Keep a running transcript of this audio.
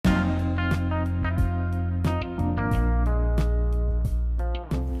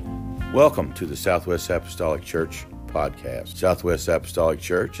Welcome to the Southwest Apostolic Church podcast. Southwest Apostolic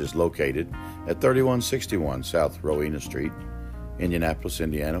Church is located at 3161 South Rowena Street, Indianapolis,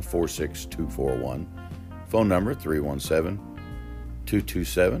 Indiana 46241. Phone number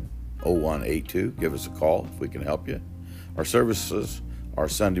 317-227-0182. Give us a call if we can help you. Our services are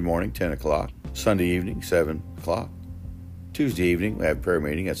Sunday morning 10 o'clock, Sunday evening 7 o'clock. Tuesday evening we have prayer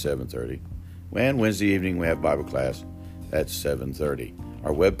meeting at 7:30. And Wednesday evening we have Bible class at 7:30.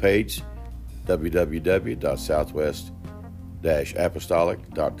 Our webpage,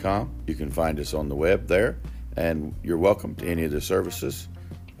 www.southwest-apostolic.com. You can find us on the web there, and you're welcome to any of the services.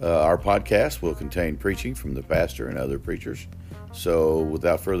 Our podcast will contain preaching from the pastor and other preachers. So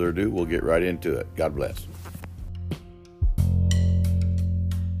without further ado, we'll get right into it. God bless.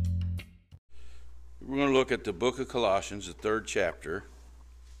 We're going to look at the book of Colossians, the 3rd chapter,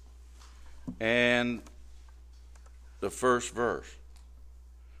 and the first verse.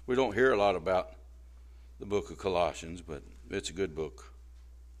 We don't hear a lot about the book of Colossians, but it's a good book.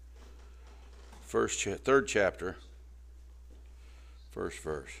 3rd chapter, first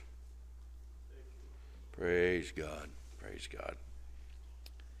verse. Praise God. Praise God.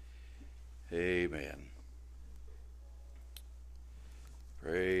 Amen.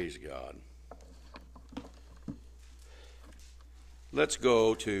 Praise God. Let's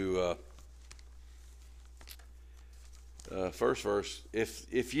go to first verse.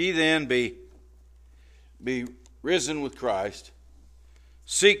 If ye then be risen with Christ,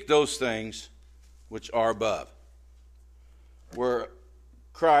 seek those things which are above, where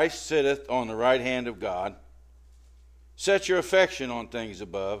Christ sitteth on the right hand of God. Set your affection on things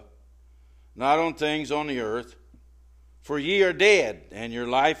above, not on things on the earth. For ye are dead, and your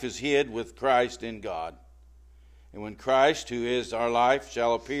life is hid with Christ in God. And when Christ, who is our life,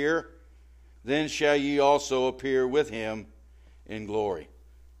 shall appear, then shall ye also appear with him in glory.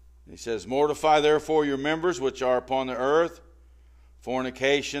 He says, mortify therefore your members which are upon the earth,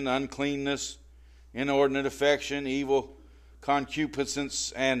 fornication, uncleanness, inordinate affection, evil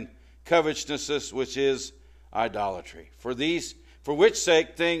concupiscence, and covetousness, which is idolatry. For which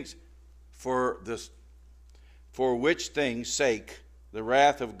things sake the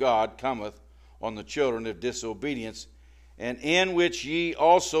wrath of God cometh on the children of disobedience, and in which ye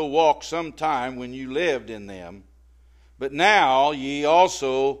also walked sometime when you lived in them. But now ye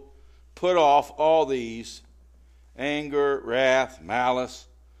also put off all these: anger, wrath, malice,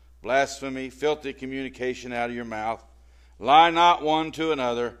 blasphemy, filthy communication out of your mouth. Lie not one to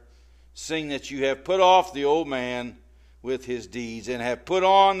another, seeing that you have put off the old man with his deeds, and have put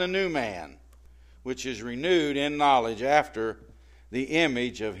on the new man, which is renewed in knowledge after the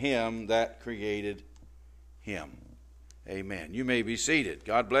image of him that created him. Amen. You may be seated.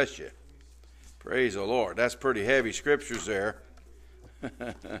 God bless you. Praise the Lord. That's pretty heavy scriptures there.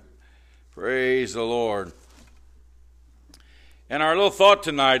 Praise the Lord. And our little thought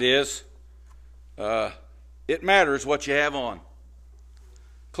tonight is, it matters what you have on.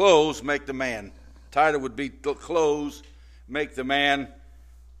 Clothes make the man. Title would be Clothes Make the Man.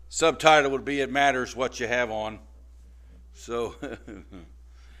 Subtitle would be It Matters What You Have On. So,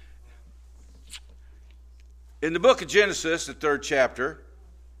 in the book of Genesis, the 3rd chapter,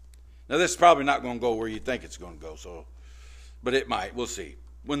 now this is probably not going to go where you think it's going to go, but it might. We'll see.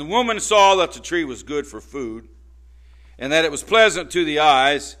 When the woman saw that the tree was good for food, and that it was pleasant to the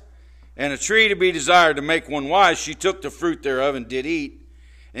eyes, and a tree to be desired to make one wise, she took the fruit thereof and did eat,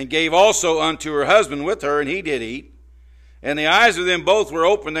 and gave also unto her husband with her, and he did eat. And the eyes of them both were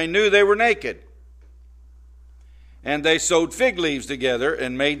open, they knew they were naked. And they sewed fig leaves together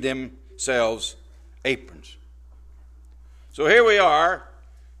and made themselves aprons. So here we are.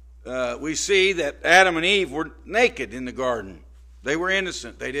 We see that Adam and Eve were naked in the garden. They were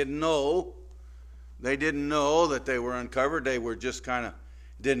innocent. They didn't know. They didn't know that they were uncovered. They were just kind of,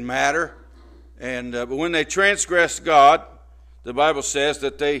 didn't matter. And but when they transgressed God, the Bible says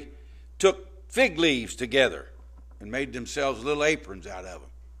that they took fig leaves together and made themselves little aprons out of them.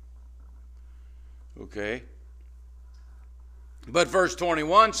 Okay. But verse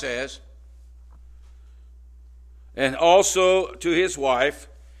 21 says, and also to his wife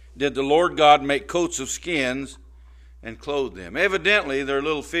did the Lord God make coats of skins and clothe them. Evidently, their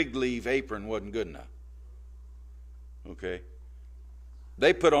little fig leaf apron wasn't good enough. Okay.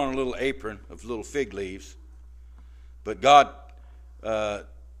 They put on a little apron of little fig leaves, but God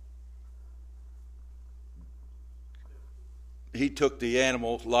he took the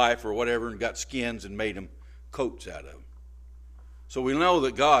animal life or whatever and got skins and made them coats out of them. So we know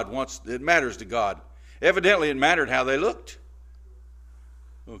that God wants, it matters to God. Evidently it mattered how they looked.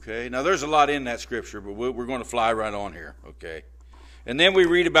 Okay, now there's a lot in that scripture, but we're going to fly right on here. Okay, And then we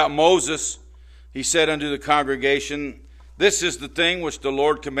read about Moses. He said unto the congregation, this is the thing which the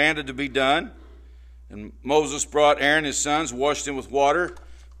Lord commanded to be done. And Moses brought Aaron his sons, washed him with water,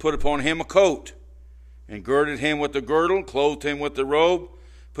 put upon him a coat, and girded him with the girdle, clothed him with the robe,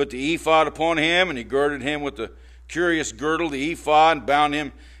 put the ephod upon him, and he girded him with the curious girdle, the ephod, and bound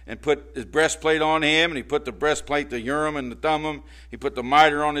him, and put his breastplate on him, and he put the breastplate, the Urim and the Thummim. He put the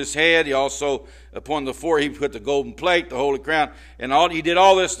mitre on his head. He also, upon the forehead, he put the golden plate, the holy crown, and he did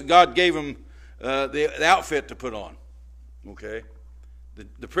all this. God gave him the outfit to put on. Okay?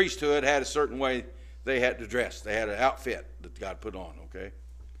 The priesthood had a certain way they had to dress. They had an outfit that God put on. Okay?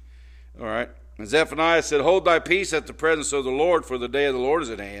 All right. And Zephaniah said, hold thy peace at the presence of the Lord, for the day of the Lord is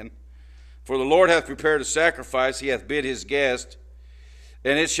at hand. For the Lord hath prepared a sacrifice, he hath bid his guest.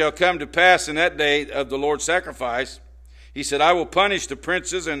 And it shall come to pass in that day of the Lord's sacrifice, he said, I will punish the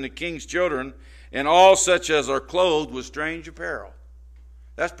princes and the king's children, and all such as are clothed with strange apparel.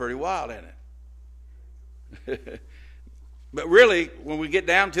 That's pretty wild, isn't it? But really, when we get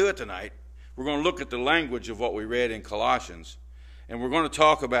down to it tonight, we're going to look at the language of what we read in Colossians, and we're going to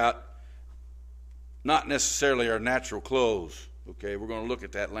talk about not necessarily our natural clothes. Okay, we're going to look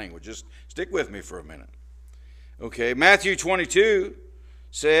at that language. Just stick with me for a minute. Okay, Matthew 22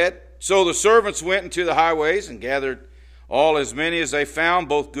 said, so the servants went into the highways and gathered all as many as they found,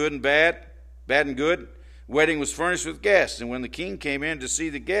 both good and bad, bad and good. Wedding was furnished with guests. And when the king came in to see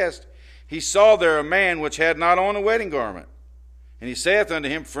the guest, he saw there a man which had not on a wedding garment. And he saith unto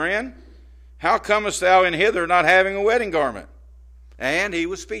him, friend, how comest thou in hither not having a wedding garment? And he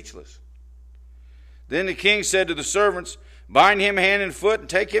was speechless. Then the king said to the servants, bind him hand and foot and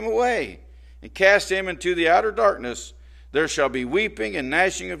take him away, and cast him into the outer darkness. There shall be weeping and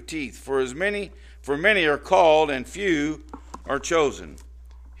gnashing of teeth, for many are called, and few are chosen.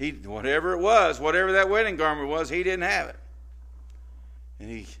 Whatever it was, whatever that wedding garment was, he didn't have it.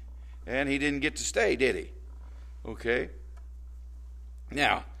 And he didn't get to stay, did he? Okay.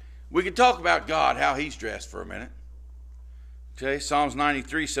 Now, we can talk about God, how he's dressed for a minute. Okay, Psalms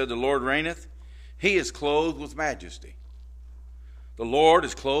 93 said, the Lord reigneth. He is clothed with majesty. The Lord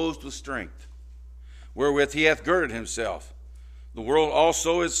is clothed with strength, wherewith he hath girded himself. The world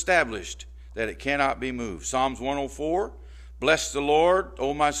also is established, that it cannot be moved. Psalms 104, bless the Lord,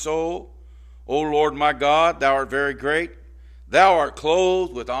 O my soul. O Lord my God, thou art very great. Thou art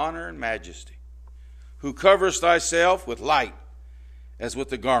clothed with honor and majesty, who coverest thyself with light as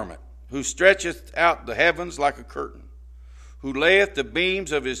with a garment, who stretcheth out the heavens like a curtain, who layeth the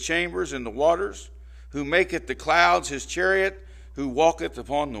beams of his chambers in the waters, who maketh the clouds his chariot, who walketh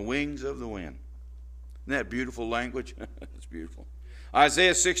upon the wings of the wind. Isn't that beautiful language? It's beautiful.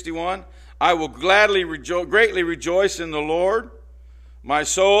 Isaiah 61, I will greatly rejoice in the Lord. My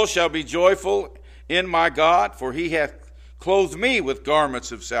soul shall be joyful in my God, for he hath clothed me with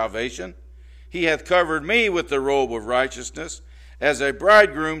garments of salvation. He hath covered me with the robe of righteousness, as a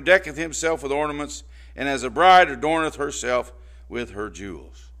bridegroom decketh himself with ornaments, and as a bride adorneth herself with her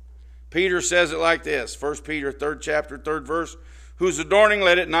jewels. Peter says it like this, 1 Peter 3rd chapter, 3rd verse, whose adorning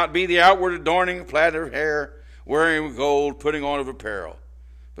let it not be the outward adorning of plaited of hair, wearing of gold, putting on of apparel,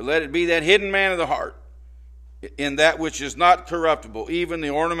 but let it be that hidden man of the heart, in that which is not corruptible, even the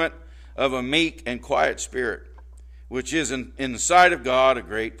ornament of a meek and quiet spirit, which is in the sight of God a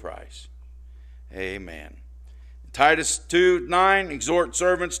great price. Amen. Titus 2:9, exhort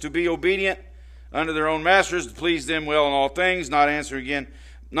servants to be obedient unto their own masters, to please them well in all things, not answering again,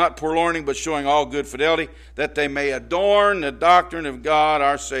 not purloining, but showing all good fidelity, that they may adorn the doctrine of God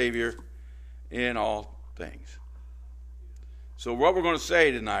our Savior in all things. So what we're going to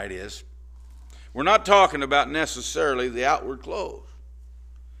say tonight is, we're not talking about necessarily the outward clothes.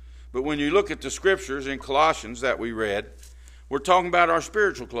 But when you look at the scriptures in Colossians that we read, we're talking about our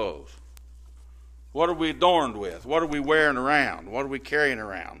spiritual clothes. What are we adorned with? What are we wearing around? What are we carrying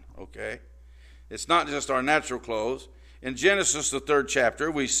around? Okay? It's not just our natural clothes. In Genesis, the 3rd chapter,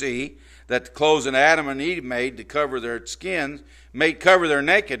 we see that the clothes that Adam and Eve made to cover their skins, cover their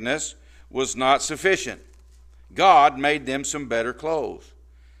nakedness, was not sufficient. God made them some better clothes.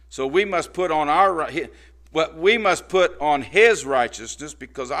 So we must put on his righteousness,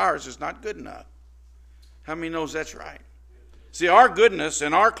 because ours is not good enough. How many knows that's right? See, our goodness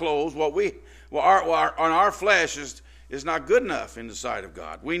and our clothes, on our flesh is not good enough in the sight of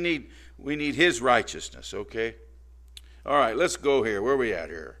God. We need his righteousness, okay? All right, let's go here. Where are we at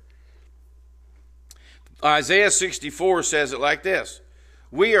here? Isaiah 64 says it like this.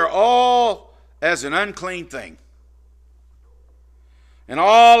 We are all as an unclean thing, and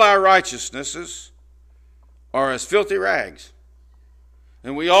all our righteousnesses are as filthy rags.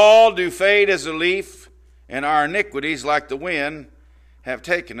 And we all do fade as a leaf, and our iniquities like the wind have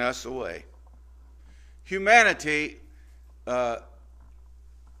taken us away. Humanity,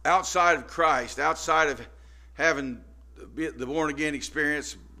 outside of Christ, outside of having the born-again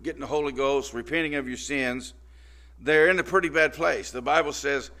experience, getting the Holy Ghost, repenting of your sins, they're in a pretty bad place. The Bible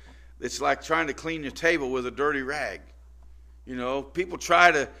says it's like trying to clean your table with a dirty rag. You know, people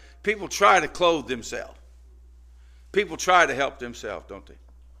try to clothe themselves. People try to help themselves, don't they?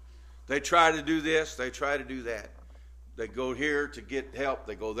 They try to do this, they try to do that. They go here to get help,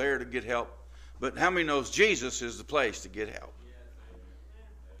 they go there to get help. But how many knows Jesus is the place to get help?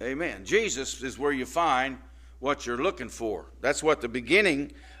 Amen. Jesus is where you find what you're looking for. That's what the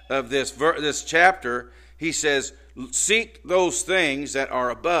beginning of this chapter, he says, seek those things that are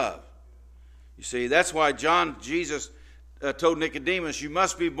above. You see, that's why Jesus told Nicodemus, you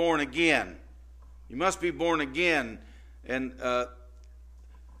must be born again. You must be born again. And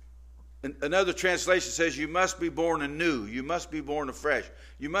another translation says you must be born anew. You must be born afresh.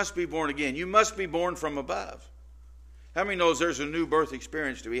 You must be born again. You must be born from above. How many knows there's a new birth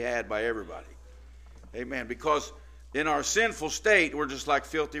experience to be had by everybody? Amen. Because in our sinful state, we're just like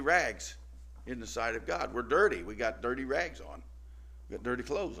filthy rags in the sight of God. We're dirty. We got dirty rags on. We got dirty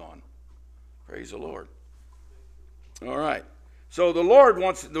clothes on. Praise the Lord. All right. So the Lord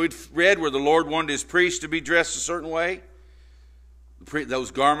we've read where the Lord wanted his priests to be dressed a certain way.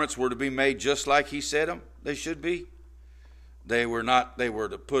 Those garments were to be made just like he said they should be. That's what they were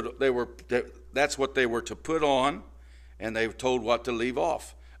to put on, and they were told what to leave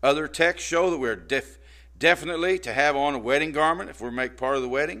off. Other texts show that we're definitely to have on a wedding garment if we make part of the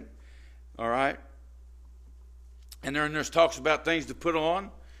wedding. All right. And then there's talks about things to put on,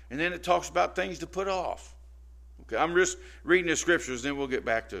 and then it talks about things to put off. Okay, I'm just reading the scriptures, then we'll get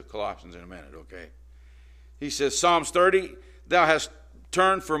back to Colossians in a minute, okay? He says, Psalms 30, thou hast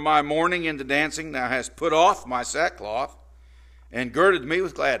turned from my mourning into dancing, thou hast put off my sackcloth, and girded me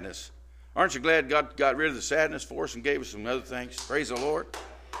with gladness. Aren't you glad God got rid of the sadness for us and gave us some other things? Praise the Lord.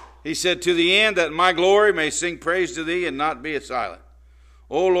 He said, to the end that my glory may sing praise to thee and not be silent.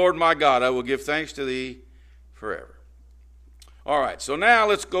 O Lord my God, I will give thanks to thee forever. All right, so now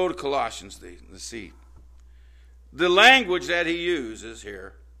let's go to Colossians. Let's see. The language that he uses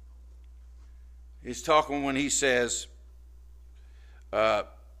here, he's talking when he says, put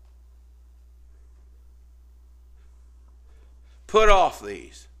off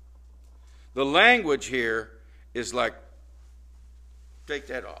these. The language here is like, take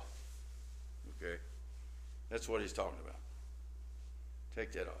that off. Okay? That's what he's talking about.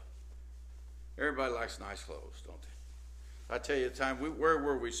 Take that off. Everybody likes nice clothes, don't they? I tell you the time, where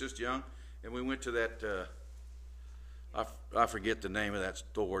were we, Sister Young? And we went to that, I forget the name of that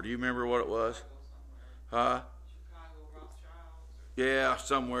store. Do you remember what it was? Huh? Yeah,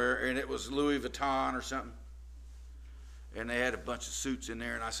 somewhere. And it was Louis Vuitton or something. And they had a bunch of suits in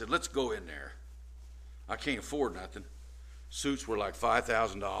there. And I said, let's go in there. I can't afford nothing. Suits were like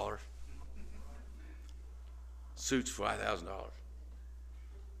 $5,000. Suits, $5,000.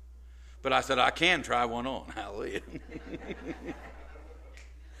 But I said, I can try one on. Hallelujah.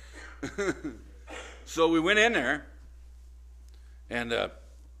 So we went in there. And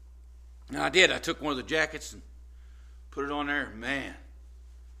I did. I took one of the jackets and put it on there. Man,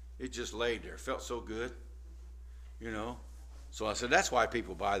 it just laid there. Felt so good, you know. So I said, that's why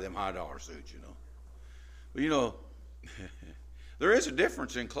people buy them high-dollar suits, you know. But, you know, there is a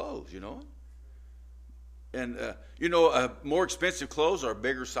difference in clothes, you know. And, you know, more expensive clothes are a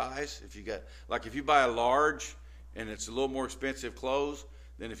bigger size. If you buy a large and it's a little more expensive clothes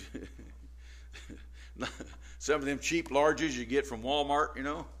than if some of them cheap larges you get from Walmart, you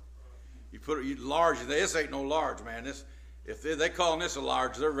know. You put it large. This ain't no large, man. If they calling this a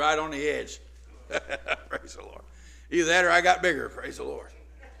large, they're right on the edge. Praise the Lord. Either that or I got bigger. Praise the Lord.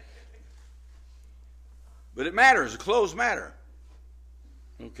 But it matters. The clothes matter.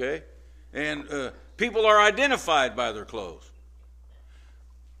 Okay? And people are identified by their clothes.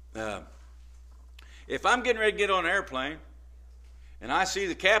 If I'm getting ready to get on an airplane and I see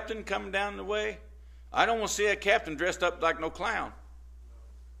the captain coming down the way, I don't want to see that captain dressed up like no clown.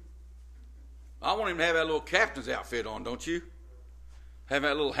 I want him to have that little captain's outfit on, don't you? Have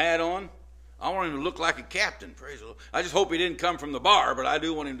that little hat on. I want him to look like a captain. Praise the Lord. I just hope he didn't come from the bar, but I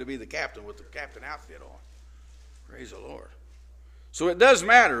do want him to be the captain with the captain outfit on. Praise the Lord. So it does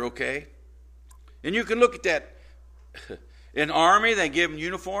matter, okay? And you can look at that. In the Army, they give them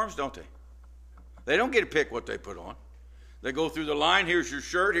uniforms, don't they? They don't get to pick what they put on. They go through the line. Here's your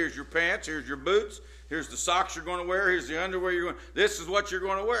shirt. Here's your pants. Here's your boots. Here's the socks you're going to wear. Here's the underwear you're going to. This is what you're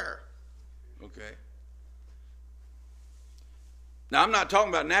going to wear. Okay. Now, I'm not talking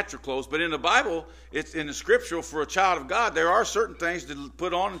about natural clothes, but in the Bible, it's in the scriptural for a child of God, there are certain things to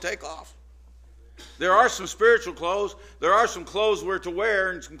put on and take off. There are some spiritual clothes. There are some clothes we're to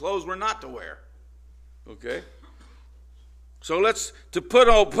wear and some clothes we're not to wear. Okay? So to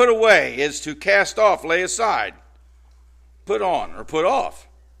put away is to cast off, lay aside, put on or put off.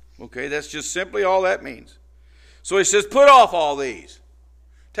 Okay, that's just simply all that means. So he says, put off all these.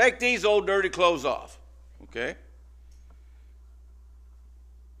 Take these old dirty clothes off. Okay?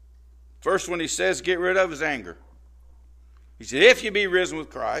 First one he says, get rid of is anger. He said, if you be risen with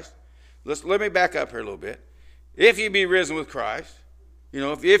Christ, let me back up here a little bit. If you be risen with Christ,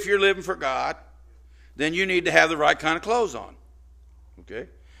 if you're living for God, then you need to have the right kind of clothes on. Okay?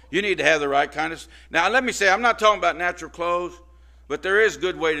 You need to have the right kind of... Now, let me say, I'm not talking about natural clothes, but there is a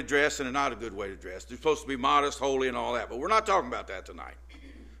good way to dress and not a good way to dress. They're supposed to be modest, holy, and all that, but we're not talking about that tonight.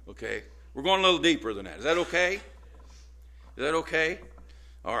 Okay? We're going a little deeper than that. Is that okay? Is that okay?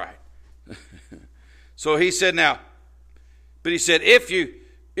 All right. So he said, but he said, if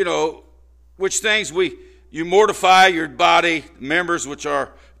which things you mortify your body members, which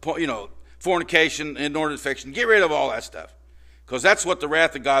are, fornication, inordinate affection. Get rid of all that stuff. Because that's what the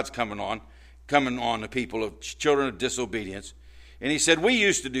wrath of God's coming on the people of children of disobedience. And he said, we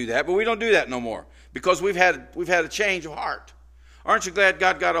used to do that, but we don't do that no more. Because we've had a change of heart. Aren't you glad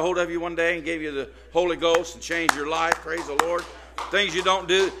God got a hold of you one day and gave you the Holy Ghost and changed your life? Praise the Lord. Things you don't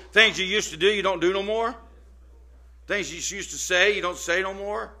do, things you used to do, you don't do no more. Things you used to say, you don't say no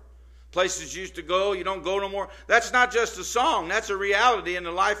more. Places you used to go, you don't go no more. That's not just a song. That's a reality in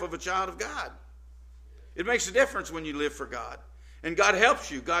the life of a child of God. It makes a difference when you live for God. And God helps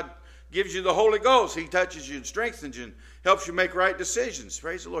you. God gives you the Holy Ghost. He touches you and strengthens you and helps you make right decisions.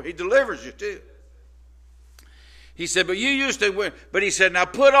 Praise the Lord. He delivers you too. He said, but you used to win. But he said, now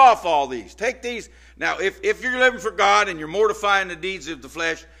put off all these. Take these. Now, if you're living for God and you're mortifying the deeds of the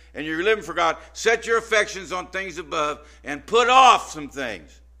flesh and you're living for God, set your affections on things above and put off some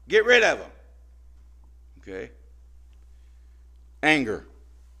things. Get rid of them. Okay? Anger.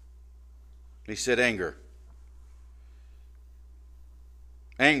 He said anger.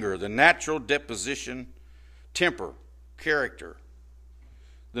 Anger, the natural deposition, temper, character,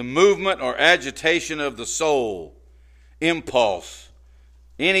 the movement or agitation of the soul, impulse,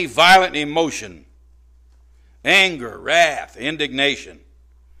 any violent emotion, anger, wrath, indignation.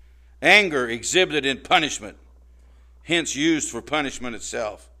 Anger exhibited in punishment, hence used for punishment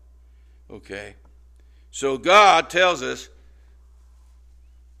itself. Okay? So God tells us,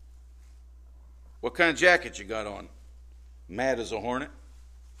 what kind of jacket you got on? Mad as a hornet?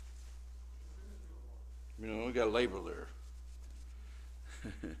 We got a label there.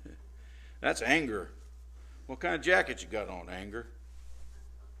 That's anger. What kind of jacket you got on, anger?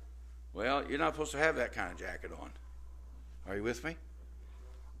 Well, you're not supposed to have that kind of jacket on. Are you with me?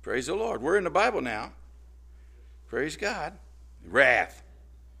 Praise the Lord. We're in the Bible now. Praise God. Wrath.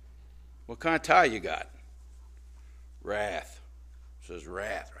 What kind of tie you got? Wrath. It says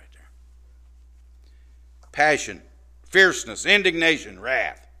wrath right there. Passion, fierceness, indignation,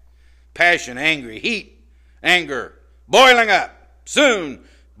 wrath. Passion, angry, heat, anger, boiling up, soon,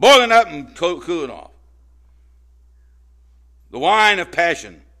 boiling up and cooling off. The wine of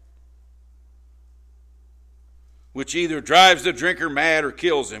passion, which either drives the drinker mad or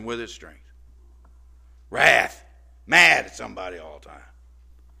kills him with its strength. Wrath, mad at somebody all the time.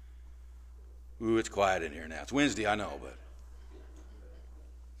 Ooh, it's quiet in here now. It's Wednesday, I know,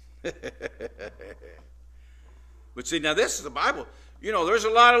 but... But see, now this is the Bible. There's a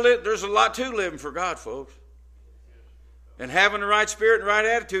lot to living for God, folks. And having the right spirit and the right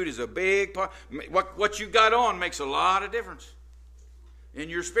attitude is a big part. What you got on makes a lot of difference in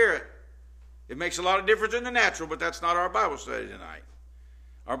your spirit. It makes a lot of difference in the natural, but that's not our Bible study tonight.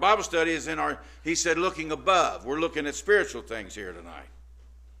 Our Bible study is he said, looking above. We're looking at spiritual things here tonight.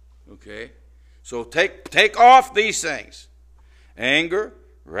 Okay? So take off these things. Anger,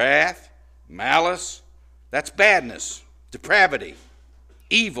 wrath, malice. That's badness, depravity,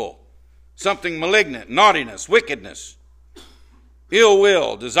 evil, something malignant, naughtiness, wickedness, ill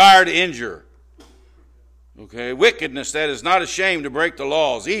will, desire to injure. Okay, wickedness that is not ashamed to break the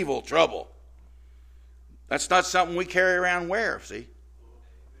laws, evil, trouble. That's not something we carry around and wear, see?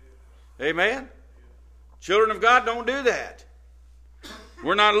 Amen? Children of God don't do that.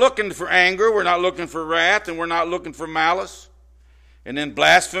 We're not looking for anger, we're not looking for wrath, and we're not looking for malice. And then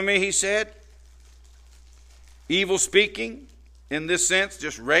blasphemy, he said. Evil speaking, in this sense,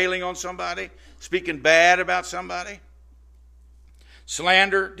 just railing on somebody, speaking bad about somebody.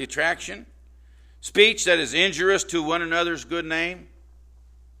 Slander, detraction. Speech that is injurious to one another's good name.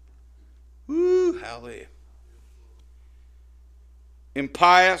 Woo, hallelujah.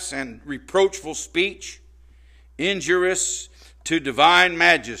 impious and reproachful speech, injurious to divine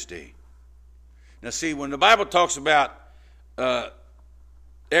majesty. Now see, when the Bible talks about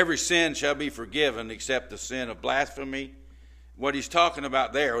every sin shall be forgiven except the sin of blasphemy, what he's talking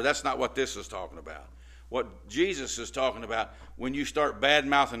about there, that's not what this is talking about. What Jesus is talking about, when you start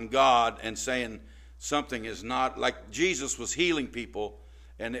bad-mouthing God and saying something is not, like Jesus was healing people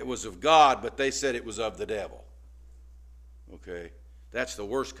and it was of God, but they said it was of the devil. Okay? That's the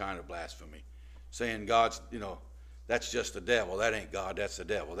worst kind of blasphemy. Saying God's, that's just the devil. That ain't God, that's the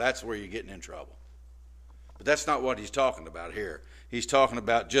devil. That's where you're getting in trouble. But that's not what he's talking about here. He's talking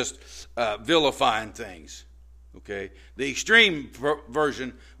about just vilifying things. Okay? The extreme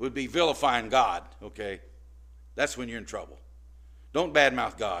version would be vilifying God. Okay? That's when you're in trouble. Don't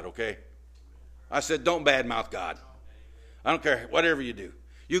badmouth God, okay? I said don't badmouth God. I don't care, whatever you do.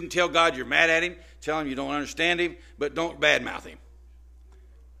 You can tell God you're mad at him, tell him you don't understand him, but don't badmouth him.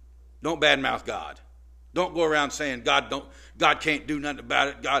 Don't badmouth God. Don't go around saying God can't do nothing about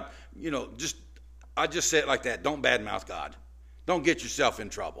it. God, I just say it like that. Don't badmouth God. Don't get yourself in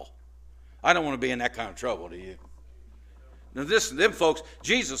trouble. I don't want to be in that kind of trouble, do you? Now them folks,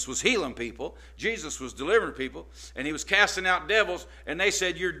 Jesus was healing people. Jesus was delivering people. And he was casting out devils. And they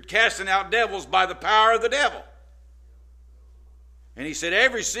said, you're casting out devils by the power of the devil. And he said,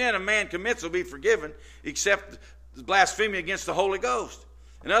 every sin a man commits will be forgiven except blasphemy against the Holy Ghost.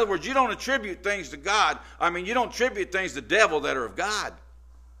 In other words, you don't attribute things to God. You don't attribute things to the devil that are of God.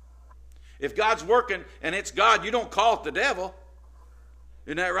 If God's working and it's God, you don't call it the devil.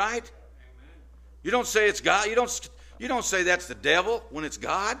 Isn't that right? You don't say it's God. You don't say that's the devil when it's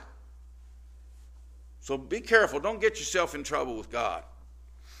God. So be careful. Don't get yourself in trouble with God.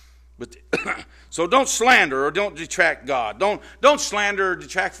 But so don't slander or don't detract God. Don't slander or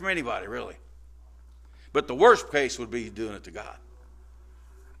detract from anybody, really. But the worst case would be doing it to God.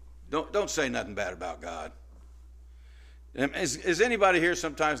 Don't say nothing bad about God. Is anybody here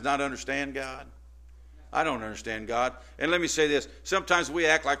sometimes not understand God? I don't understand God. And let me say this. Sometimes we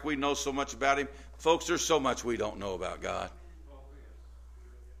act like we know so much about him. Folks, there's so much we don't know about God.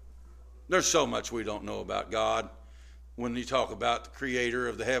 There's so much we don't know about God. When you talk about the creator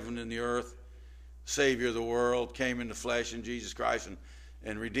of the heaven and the earth, Savior of the world, came in the flesh in Jesus Christ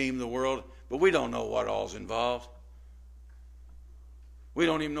and redeemed the world. But we don't know what all's involved. We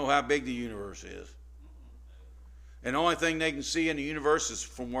don't even know how big the universe is. And the only thing they can see in the universe is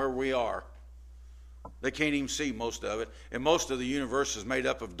from where we are. They can't even see most of it. And most of the universe is made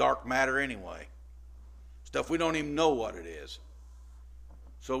up of dark matter anyway. Stuff we don't even know what it is.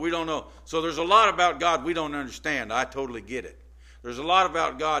 So we don't know. So there's a lot about God we don't understand. I totally get it. There's a lot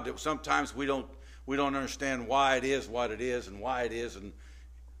about God that sometimes we don't understand why it is what it is and why it is.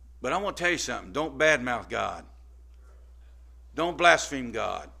 But I want to tell you something. Don't badmouth God. Don't blaspheme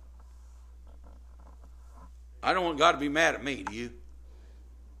God. I don't want God to be mad at me, do you?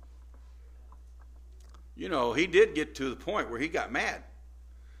 He did get to the point where he got mad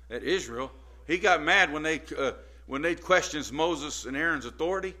at Israel. He got mad when they questioned Moses and Aaron's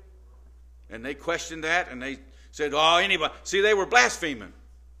authority. And they questioned that and they said, anybody. See, they were blaspheming.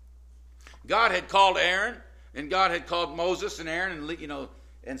 God had called Aaron and God had called Moses and Aaron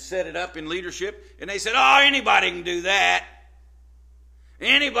and set it up in leadership. And they said, anybody can do that.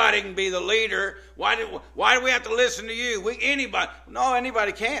 Anybody can be the leader. Why do we have to listen to you?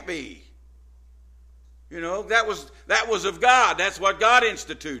 Anybody can't be. That was of God. That's what God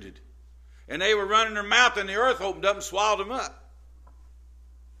instituted. And they were running their mouth and the earth opened up and swallowed them up.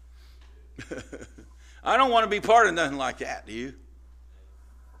 I don't want to be part of nothing like that, do you?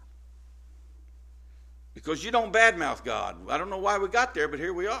 Because you don't badmouth God. I don't know why we got there, but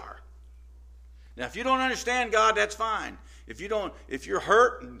here we are. Now, if you don't understand God, that's fine. If you're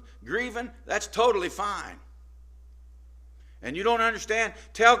hurt and grieving, that's totally fine. And you don't understand,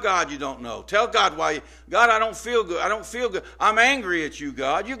 tell God you don't know. Tell God why. God, I don't feel good. I don't feel good. I'm angry at you,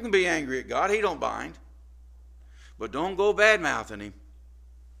 God. You can be angry at God. He don't mind. But don't go bad-mouthing him.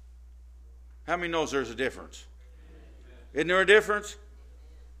 How many knows there's a difference? Isn't there a difference?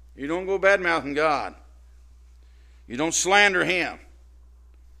 You don't go bad-mouthing God. You don't slander him.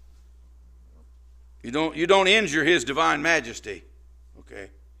 You don't injure his divine majesty. Okay?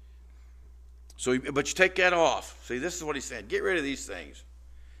 But you take that off. See, this is what he said. Get rid of these things.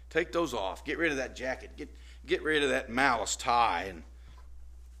 Take those off. Get rid of that jacket. Get rid of that malice tie. And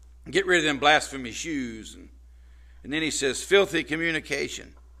get rid of them blasphemy shoes. And then he says, filthy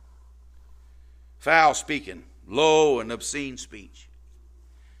communication. Foul speaking. Low and obscene speech.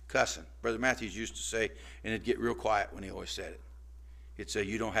 Cussing. Brother Matthews used to say, and it'd get real quiet when he always said it. He'd say,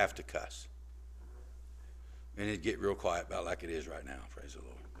 you don't have to cuss. And it'd get real quiet about like it is right now. Praise the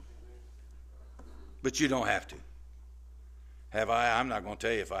Lord. But you don't have to. Have I? I'm not going to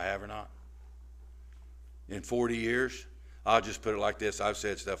tell you if I have or not. In 40 years, I'll just put it like this. I've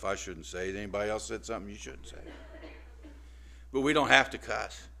said stuff I shouldn't say. Anybody else said something you shouldn't say? But we don't have to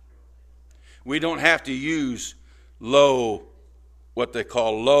cuss. We don't have to use what they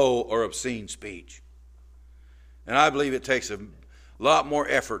call low or obscene speech. And I believe it takes a lot more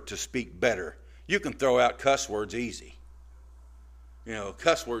effort to speak better. You can throw out cuss words easy. You know,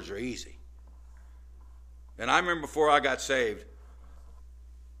 cuss words are easy. And I remember before I got saved,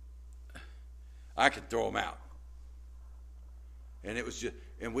 I could throw them out. And it was just,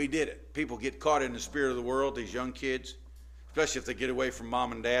 and we did it. People get caught in the spirit of the world, these young kids, especially if they get away from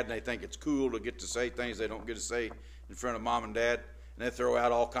mom and dad and they think it's cool to get to say things they don't get to say in front of mom and dad. And they throw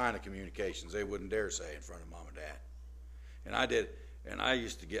out all kind of communications they wouldn't dare say in front of mom and dad. And I did, and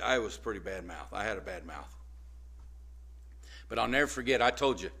I was pretty bad mouth. I had a bad mouth. But I'll never forget, I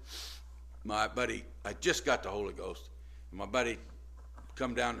told you, my buddy, I just got the Holy Ghost. And my buddy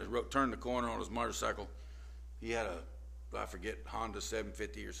come down the road, turned the corner on his motorcycle. He had I forget, Honda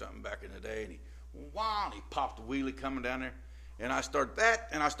 750 or something back in the day. And he popped a wheelie coming down there. And I started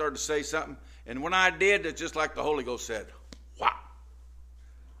to say something. And when I did, it's just like the Holy Ghost said, wow.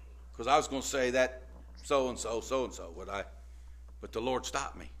 Because I was going to say that so-and-so, but the Lord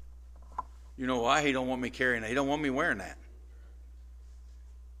stopped me. You know why? He don't want me carrying that. He don't want me wearing that.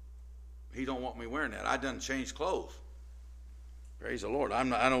 He don't want me wearing that. I done changed clothes. Praise the Lord. I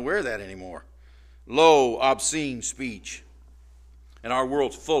don't wear that anymore. Low, obscene speech. And our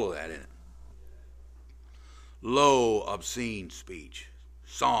world's full of that in it. Low, obscene speech.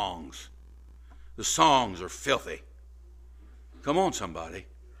 Songs. The songs are filthy. Come on, somebody.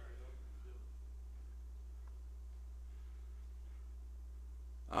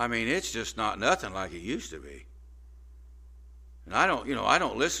 I mean, it's just not nothing like it used to be. And I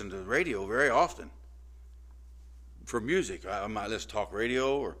don't listen to the radio very often for music. I might listen to talk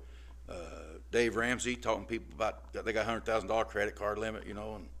radio or Dave Ramsey talking to people about they got $100,000 credit card limit,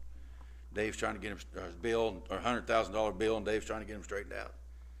 and Dave's trying to get him his bill or $100,000 bill, and Dave's trying to get him straightened out.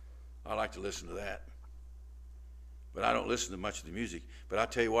 I like to listen to that, but I don't listen to much of the music. But I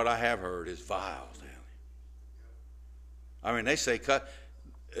tell you what, I have heard is vile. I mean, they say cut.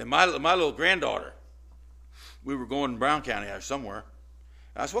 And my little granddaughter, we were going to Brown County or somewhere.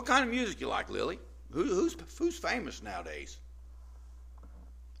 I said, "What kind of music you like, Lily? Who's famous nowadays?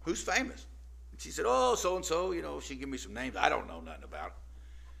 Who's famous?" And she said, "Oh, so and so." She gave me some names. I don't know nothing about it.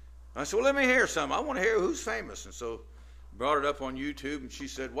 I said, "Well, let me hear some. I want to hear who's famous." And so brought it up on YouTube, and she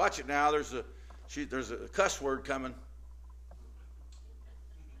said, "Watch it now. There's a cuss word coming."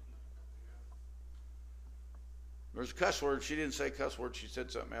 There's a cuss word. She didn't say cuss word. She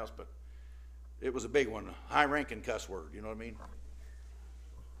said something else, but it was a big one, a high-ranking cuss word. You know what I mean?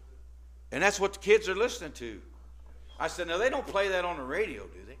 And that's what the kids are listening to. I said, "Now, they don't play that on the radio,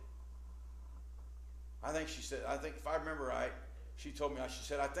 do they?" I think if I remember right, she told me, she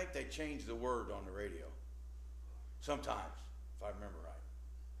said, "I think they changed the word on the radio. Sometimes, if I remember right.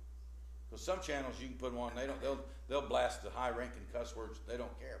 Because some channels you can put them on, they'll blast the high-ranking cuss words. They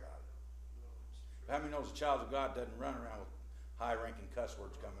don't care about it. How many knows a child of God doesn't run around with high-ranking cuss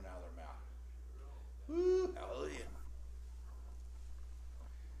words coming out of their mouth? Woo, hallelujah.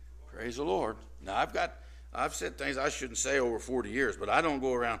 Praise the Lord. Now I've said things I shouldn't say over 40 years, but I don't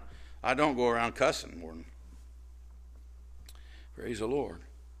go around cussing more than. Praise the Lord.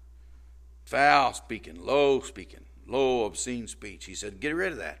 Foul speaking, low obscene speech. He said, get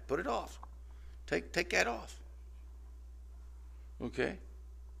rid of that. Put it off. Take that off. Okay?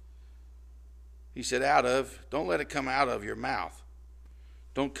 He said, don't let it come out of your mouth.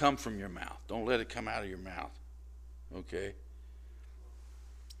 Don't come from your mouth. Don't let it come out of your mouth. Okay?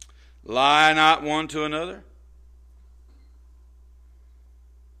 Lie not one to another.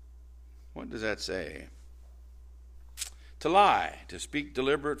 What does that say? To lie, to speak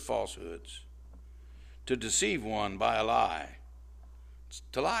deliberate falsehoods, to deceive one by a lie. It's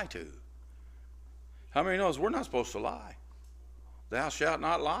to lie to. How many knows we're not supposed to lie? Thou shalt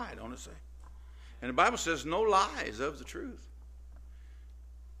not lie, don't it say? And the Bible says no lie is of the truth.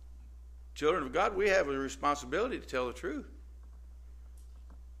 Children of God, we have a responsibility to tell the truth.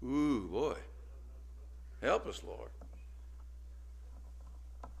 Ooh, boy. Help us, Lord.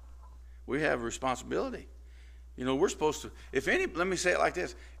 We have a responsibility. We're supposed to, let me say it like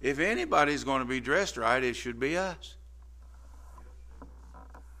this. If anybody's going to be dressed right, it should be us.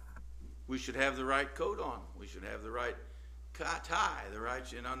 We should have the right coat on. We should have the right tie, the right,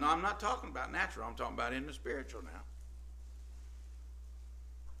 no, I'm not talking about natural. I'm talking about in the spiritual now.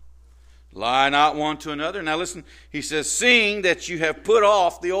 Lie not one to another. Now listen, he says, seeing that you have put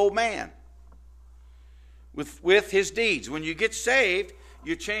off the old man with his deeds. When you get saved,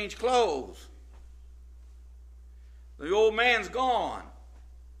 you change clothes. The old man's gone.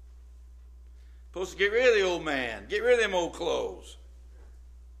 Supposed to get rid of the old man. Get rid of them old clothes.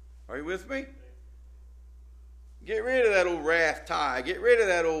 Are you with me? Get rid of that old wrath tie. Get rid of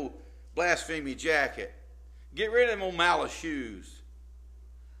that old blasphemy jacket. Get rid of them old malice shoes.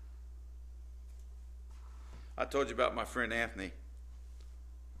 I told you about my friend Anthony.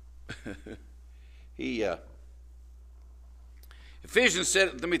 Ephesians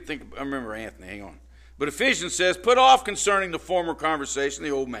said, I remember Anthony, hang on. But Ephesians says, put off concerning the former conversation, the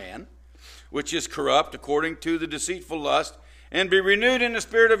old man, which is corrupt according to the deceitful lust, and be renewed in the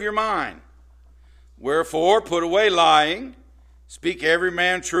spirit of your mind. Wherefore, put away lying, speak every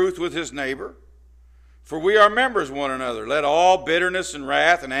man truth with his neighbor, for we are members one another. Let all bitterness and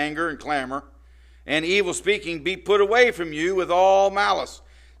wrath and anger and clamor and evil speaking be put away from you with all malice.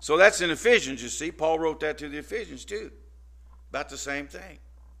 So that's in Ephesians, you see. Paul wrote that to the Ephesians too, about the same thing.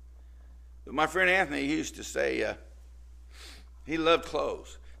 But my friend Anthony, he used to say he loved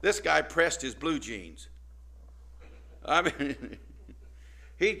clothes. This guy pressed his blue jeans. I mean,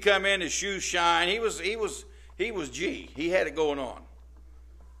 he'd come in, his shoes shine. He was G. He had it going on.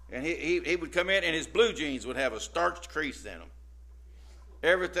 And he would come in, and his blue jeans would have a starched crease in them.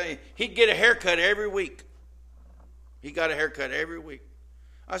 Everything. He'd get a haircut every week. He got a haircut every week.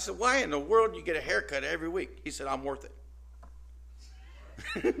 I said, why in the world do you get a haircut every week? He said, I'm worth it.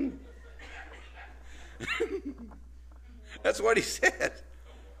 That's what he said.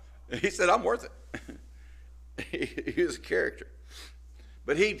 He said, I'm worth it. He was a character.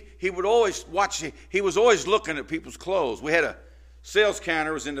 But he would always watch, he was always looking at people's clothes. We had a sales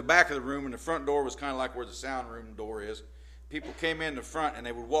counter was in the back of the room, and the front door was kind of like where the sound room door is. People came in the front, and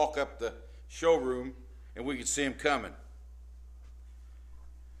they would walk up the showroom, and we could see them coming.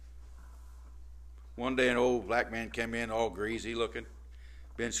 One day an old black man came in, all greasy looking,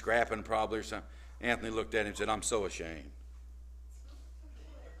 been scrapping probably or something. Anthony looked at him and said, I'm so ashamed.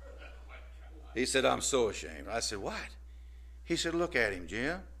 He said, I'm so ashamed. I said, what? He said, look at him,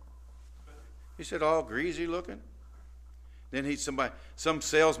 Jim. He said, all greasy looking. Then some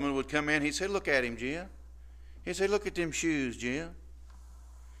salesman would come in. He said, look at him, Jim. He said, look at them shoes, Jim.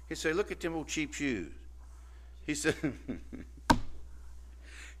 He said, look at them old cheap shoes. He said,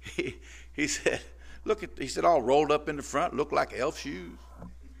 he said, he said, all rolled up in the front, look like elf shoes.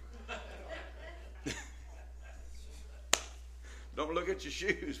 Don't look at your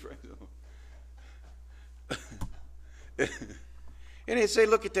shoes, friends. And he'd say,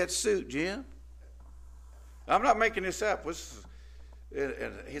 look at that suit, Jim. I'm not making this up.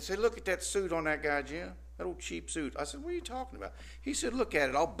 And he'd say, look at that suit on that guy, Jim. That old cheap suit. I said, what are you talking about? He said, look at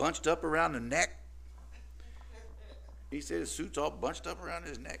it, all bunched up around the neck. He said his suit's all bunched up around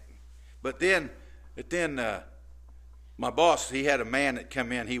his neck. But then my boss, he had a man that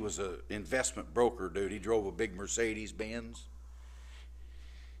come in. He was an investment broker, dude. He drove a big Mercedes-Benz.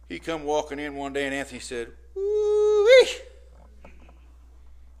 He come walking in one day, and Anthony said, ooh-wee.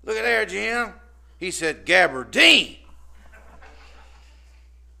 Look at there, Jim. He said, Gabardine.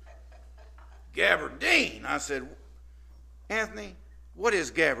 Gabardine. I said, Anthony, what is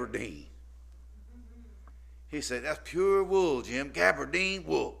gabardine? He said, that's pure wool, Jim. Gabardine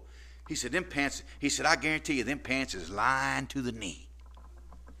wool. He said, them pants, he said, I guarantee you, them pants is lined to the knee.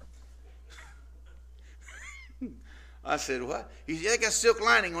 I said, what? He said, they got silk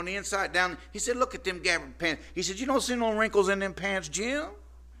lining on the inside down. He said, look at them gabardine pants. He said, you don't see no wrinkles in them pants, Jim?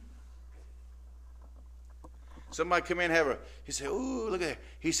 Somebody come in and he said, ooh, look at that.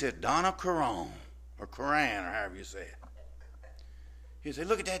 He said, Donna Karan, or Koran, or however you say it. He said,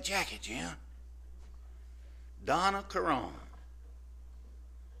 look at that jacket, Jim. Donna Karan.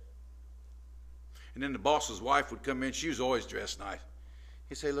 And then the boss's wife would come in. She was always dressed nice.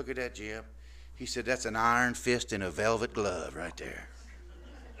 He'd say, look at that, Jim. He said, that's an iron fist and a velvet glove right there.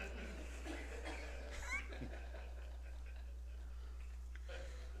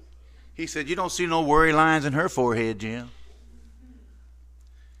 He said, you don't see no worry lines in her forehead, Jim.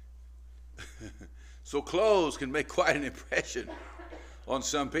 So clothes can make quite an impression on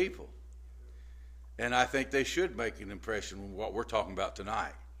some people. And I think they should make an impression on what we're talking about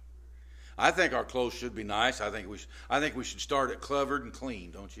tonight. I think our clothes should be nice. I think we should start it covered and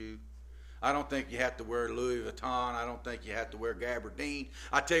clean, don't you? I don't think you have to wear Louis Vuitton. I don't think you have to wear gabardine.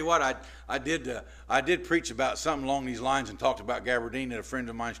 I tell you what, I did preach about something along these lines and talked about gabardine at a friend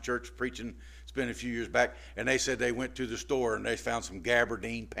of mine's church preaching. It's been a few years back, and they said they went to the store and they found some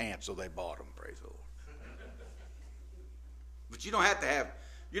gabardine pants, so they bought them. Praise the Lord. But you don't have to have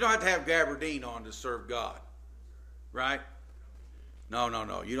You don't have to have gabardine on to serve God, right? No.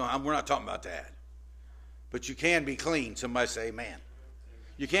 You don't. We're not talking about that. But you can be clean. Somebody say amen.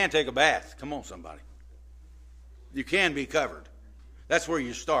 You can take a bath. Come on, somebody. You can be covered. That's where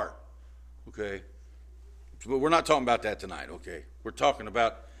you start. Okay? But we're not talking about that tonight, okay? We're talking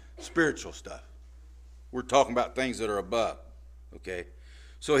about spiritual stuff. We're talking about things that are above, okay?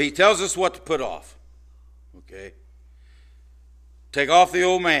 So he tells us what to put off, okay? Take off the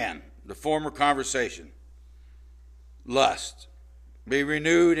old man, the former conversation, lust. Be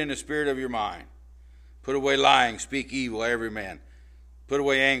renewed in the spirit of your mind. Put away lying, speak evil, every man. Put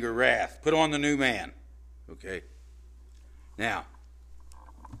away anger, wrath. Put on the new man, okay? Now,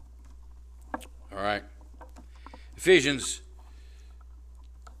 all right. Ephesians,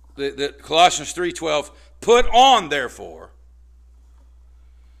 the Colossians 3:12, put on, therefore,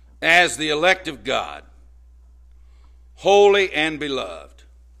 as the elect of God, holy and beloved.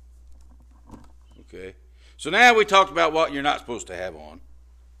 Okay. So now we talked about what you're not supposed to have on.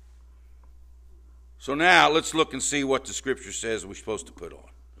 So now let's look and see what the Scripture says we're supposed to put on.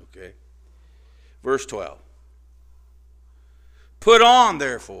 Okay. Verse 12. Put on,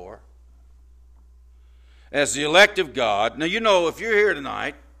 therefore, as the elect of God. Now, you know, if you're here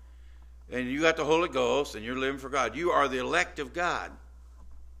tonight and you got the Holy Ghost and you're living for God, you are the elect of God.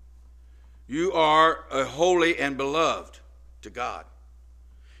 You are a holy and beloved to God.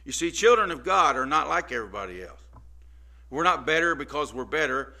 You see, children of God are not like everybody else. We're not better because we're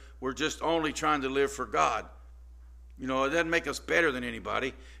better. We're just only trying to live for God. You know, it doesn't make us better than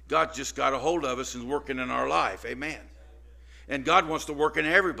anybody. God just got a hold of us and is working in our life. Amen. And God wants to work in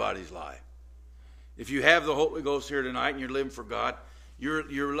everybody's life. If you have the Holy Ghost here tonight and you're living for God,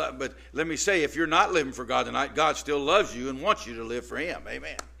 but let me say, if you're not living for God tonight, God still loves you and wants you to live for Him.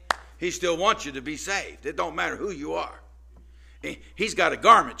 Amen. He still wants you to be saved. It don't matter who you are. He's got a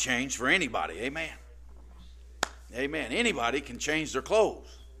garment change for anybody. Amen. Amen. Anybody can change their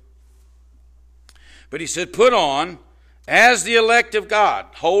clothes. But he said, put on as the elect of God,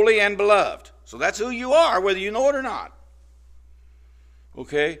 holy and beloved. So that's who you are, whether you know it or not.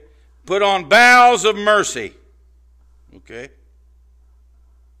 Okay? Put on bowels of mercy. Okay?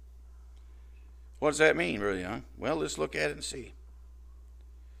 What does that mean, Brother Young? Well, let's look at it and see.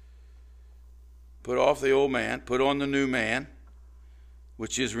 Put off the old man, put on the new man,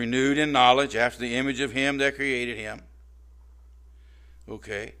 which is renewed in knowledge after the image of him that created him.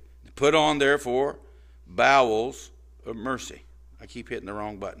 Okay? Put on, therefore, bowels of mercy. I keep hitting the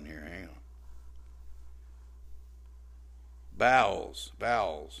wrong button here. Hang on. Bowels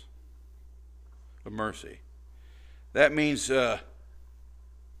of mercy. That means,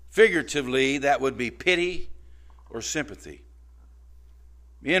 figuratively, that would be pity or sympathy.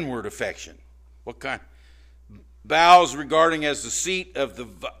 Inward affection. What kind? Bowels regarding as the seat of the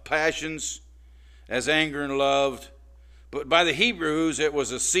passions, as anger and love. But by the Hebrews, it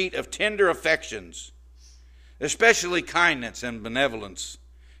was a seat of tender affections, especially kindness and benevolence,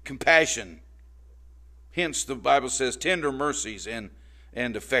 compassion. Hence, the Bible says tender mercies and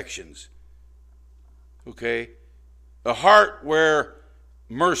affections. Okay? A heart where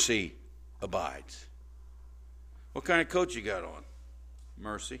mercy abides. What kind of coat you got on?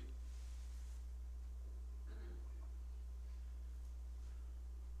 Mercy.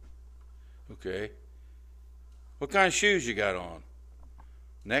 Okay. What kind of shoes you got on?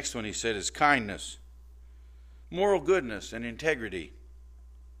 Next one he said is kindness, moral goodness, and integrity.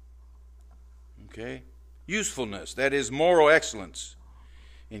 Okay. Usefulness, that is moral excellence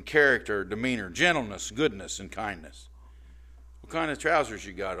in character, demeanor, gentleness, goodness, and kindness. What kind of trousers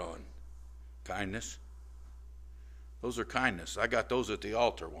you got on? Kindness. Those are kindness. I got those at the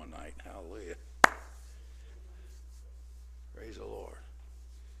altar one night. Hallelujah. Praise the Lord.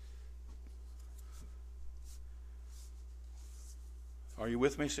 Are you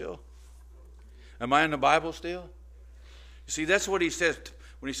with me still? Am I in the Bible still? You see, that's what he says.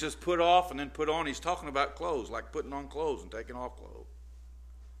 When he says put off and then put on, he's talking about clothes, like putting on clothes and taking off clothes.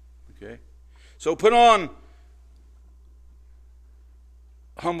 Okay? So put on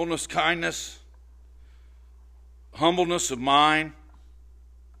humbleness, kindness, humbleness of mind,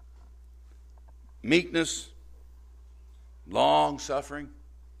 meekness, long suffering.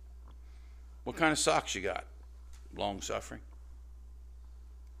 What kind of socks you got? Long suffering.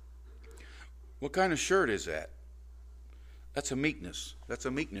 What kind of shirt is that? That's a meekness. That's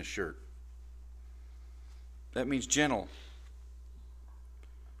a meekness shirt. That means gentle.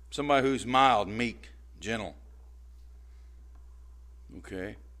 Somebody who's mild, meek, gentle.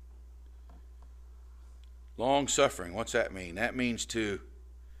 Okay. Long suffering. What's that mean? That means to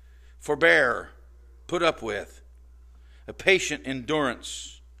forbear, put up with, a patient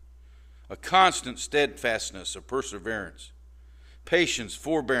endurance a constant steadfastness, a perseverance, patience,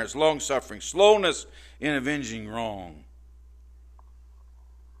 forbearance, long-suffering, slowness in avenging wrong.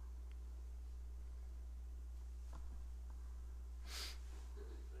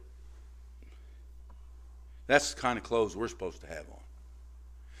 That's the kind of clothes we're supposed to have on.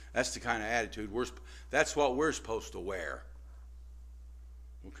 That's the kind of attitude that's what we're supposed to wear.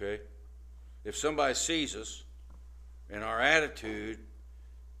 Okay? If somebody sees us and our attitude,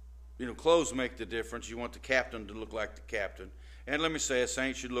 clothes make the difference. You want the captain to look like the captain. And let me say, a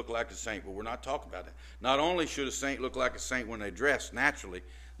saint should look like a saint, but we're not talking about that. Not only should a saint look like a saint when they dress naturally,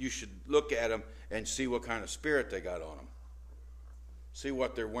 you should look at them and see what kind of spirit they got on them. See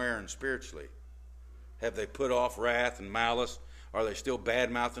what they're wearing spiritually. Have they put off wrath and malice? Are they still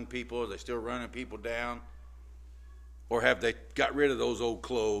bad-mouthing people? Are they still running people down? Or have they got rid of those old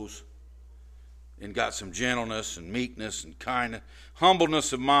clothes and got some gentleness and meekness and kindness?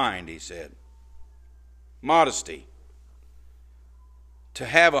 Humbleness of mind, he said. Modesty. To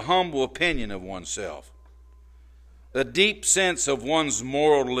have a humble opinion of oneself. A deep sense of one's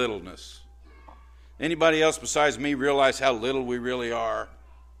moral littleness. Anybody else besides me realize how little we really are?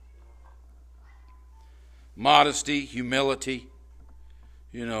 Modesty, humility,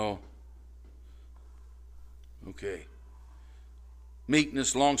 Okay.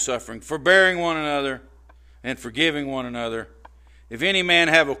 Meekness, long-suffering, forbearing one another, and forgiving one another. If any man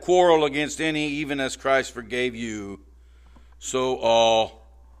have a quarrel against any, even as Christ forgave you, so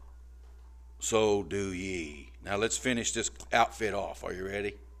do ye. Now let's finish this outfit off. Are you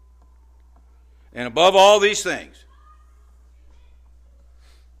ready? And above all these things,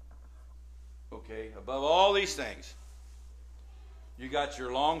 above all these things, you got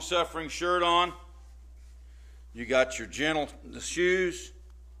your long-suffering shirt on. You got your gentle shoes.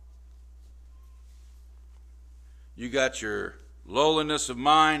 You got your lowliness of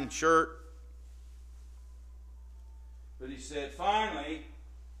mind shirt. But he said, finally,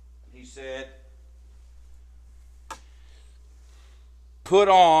 put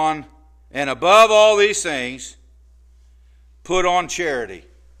on, and above all these things, put on charity.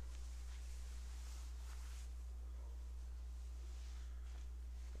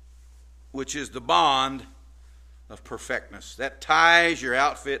 Which is the bond of perfectness. That ties your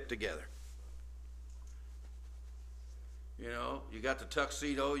outfit together. You got the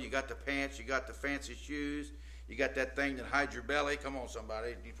tuxedo, you got the pants, you got the fancy shoes, you got that thing that hides your belly. Come on,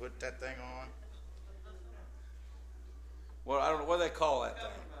 somebody. You put that thing on. Well, I don't know what they call that thing.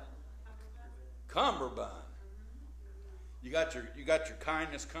 Cummerbund. You got your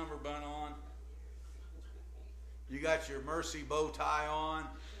kindness cummerbund on. You got your mercy bow tie on.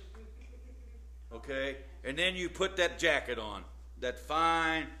 Okay? And then you put that jacket on. That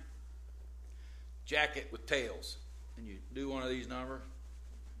fine jacket with tails. And you do one of these numbers.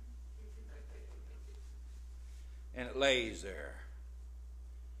 And it lays there.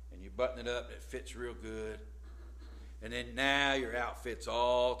 And you button it up and it fits real good. And then now your outfit's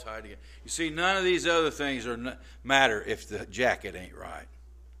all tied together. You see, none of these other things matter if the jacket ain't right.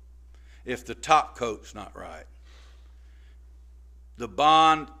 If the top coat's not right. The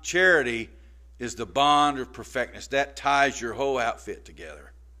bond, charity, is the bond of perfectness. That ties your whole outfit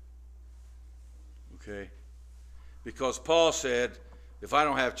together. Okay? Because Paul said, if I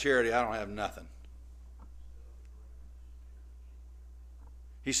don't have charity, I don't have nothing.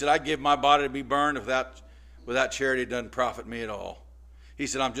 He said, I give my body to be burned. Without charity, it doesn't profit me at all. He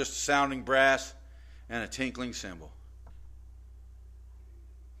said, I'm just a sounding brass and a tinkling cymbal.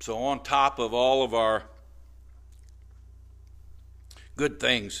 So on top of all of our good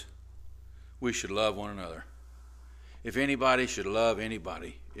things, we should love one another. If anybody should love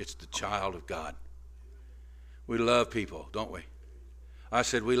anybody, it's the child of God. We love people, don't we? I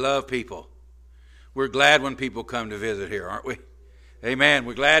said we love people. We're glad when people come to visit here, aren't we? Amen.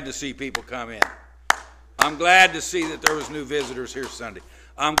 We're glad to see people come in. I'm glad to see that there was new visitors here Sunday.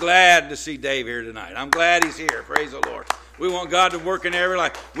 I'm glad to see Dave here tonight. I'm glad he's here. Praise the Lord. We want God to work in every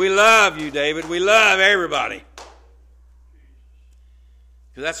life. We love you, David. We love everybody.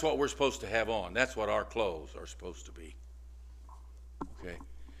 Because that's what we're supposed to have on. That's what our clothes are supposed to be. Okay?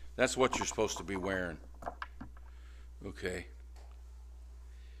 That's what you're supposed to be wearing. Okay?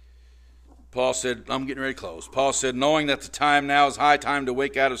 Paul said, I'm getting ready to close. Paul said, knowing that the time now is high time to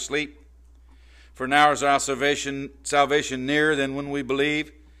wake out of sleep, for now is our salvation nearer than when we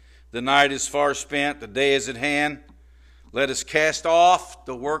believe. The night is far spent, the day is at hand. Let us cast off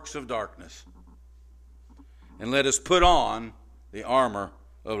the works of darkness, and let us put on the armor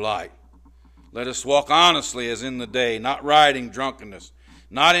of light. Let us walk honestly as in the day, not riding drunkenness,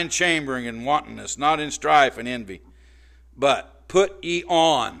 not in chambering and wantonness, not in strife and envy. But put ye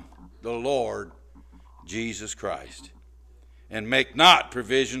on the Lord Jesus Christ, and make not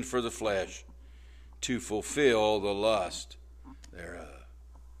provision for the flesh to fulfill the lust thereof.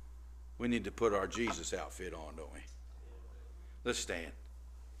 We need to put our Jesus outfit on, don't we? Let's stand.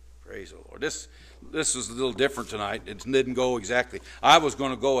 Praise the Lord. This was a little different tonight. It didn't go exactly. I was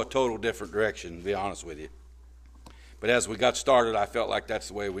going to go a total different direction, to be honest with you. But as we got started, I felt like that's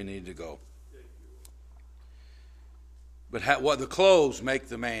the way we needed to go. But what the clothes make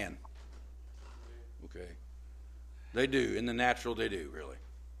the man. Okay. They do. In the natural, they do, really.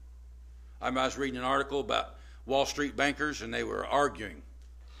 I was reading an article about Wall Street bankers, and they were arguing.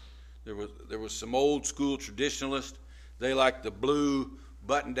 There was some old school traditionalists. They liked the blue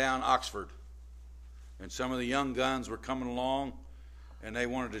button-down Oxford. And some of the young guns were coming along, and they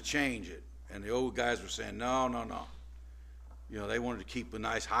wanted to change it. And the old guys were saying, no. You know, they wanted to keep a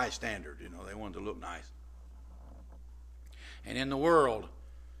nice high standard. You know, they wanted to look nice. And in the world,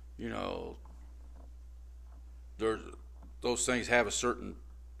 you know, those things have a certain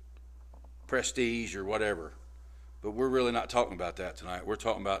prestige or whatever. But we're really not talking about that tonight. We're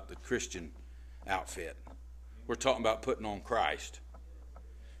talking about the Christian outfit. We're talking about putting on Christ.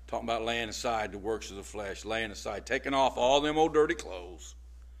 Talking about laying aside the works of the flesh, laying aside, taking off all them old dirty clothes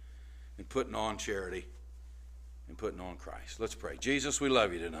and putting on charity and putting on Christ. Let's pray. Jesus, we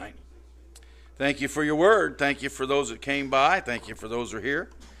love you tonight. Thank you for your word. Thank you for those that came by. Thank you for those who are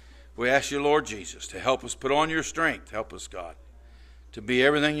here. We ask you, Lord Jesus, to help us put on your strength. Help us, God, to be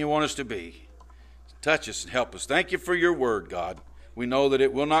everything you want us to be. Touch us and help us. Thank you for your word, God. We know that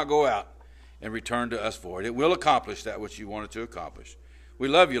it will not go out and return to us void. It will accomplish that which you wanted to accomplish. We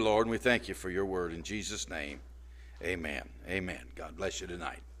love you, Lord, and we thank you for your word. In Jesus' name, amen. Amen. God bless you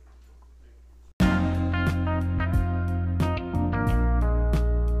tonight.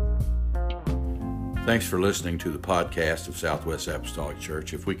 Thanks for listening to the podcast of Southwest Apostolic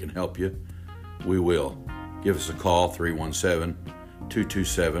Church. If we can help you, we will. Give us a call,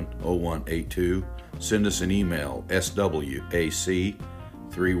 317-227-0182. Send us an email,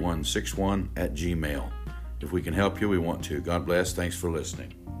 swac3161@gmail.com. If we can help you, we want to. God bless. Thanks for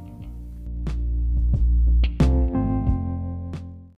listening.